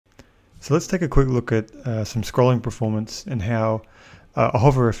So let's take a quick look at some scrolling performance and how a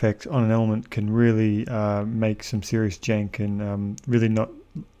hover effect on an element can really make some serious jank and really not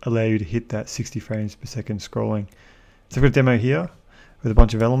allow you to hit that 60 frames per second scrolling. So I've got a demo here with a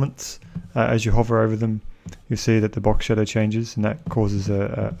bunch of elements. As you hover over them, you'll see that the box shadow changes, and that causes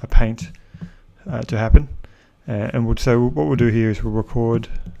a paint to happen. So what we'll do here is we'll record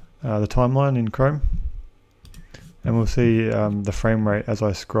the timeline in Chrome, and we'll see the frame rate as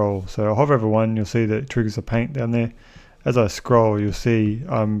I scroll. So I'll hover over one, you'll see that it triggers a paint down there. As I scroll, you'll see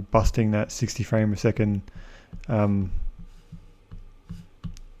I'm busting that 60 frame a second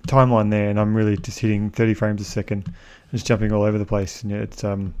timeline there, and I'm really just hitting 30 frames a second, just jumping all over the place. And it's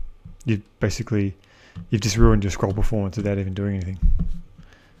you've just ruined your scroll performance without even doing anything.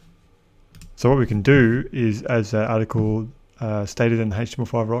 So what we can do is, as the article stated in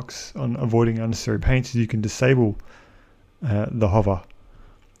HTML5 Rocks on avoiding unnecessary paints, is you can disable the hover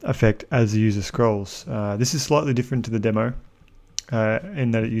effect as the user scrolls. This is slightly different to the demo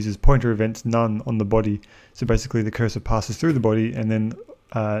in that it uses pointer events none on the body. So basically the cursor passes through the body, and then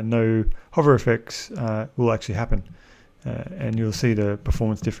no hover effects will actually happen. And you'll see the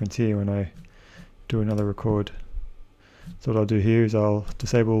performance difference here when I do another record. So what I'll do here is I'll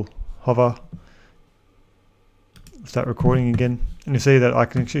disable hover, start recording again, and you'll see that I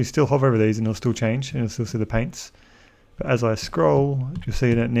can actually still hover over these and it'll still change and you'll still see the paints. But as I scroll, you'll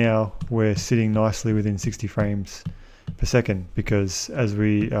see that now we're sitting nicely within 60 frames per second, because as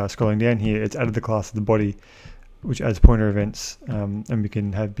we are scrolling down here, it's added the class of the body, which adds pointer events, and we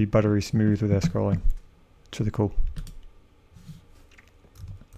can be buttery smooth with our scrolling. It's really cool.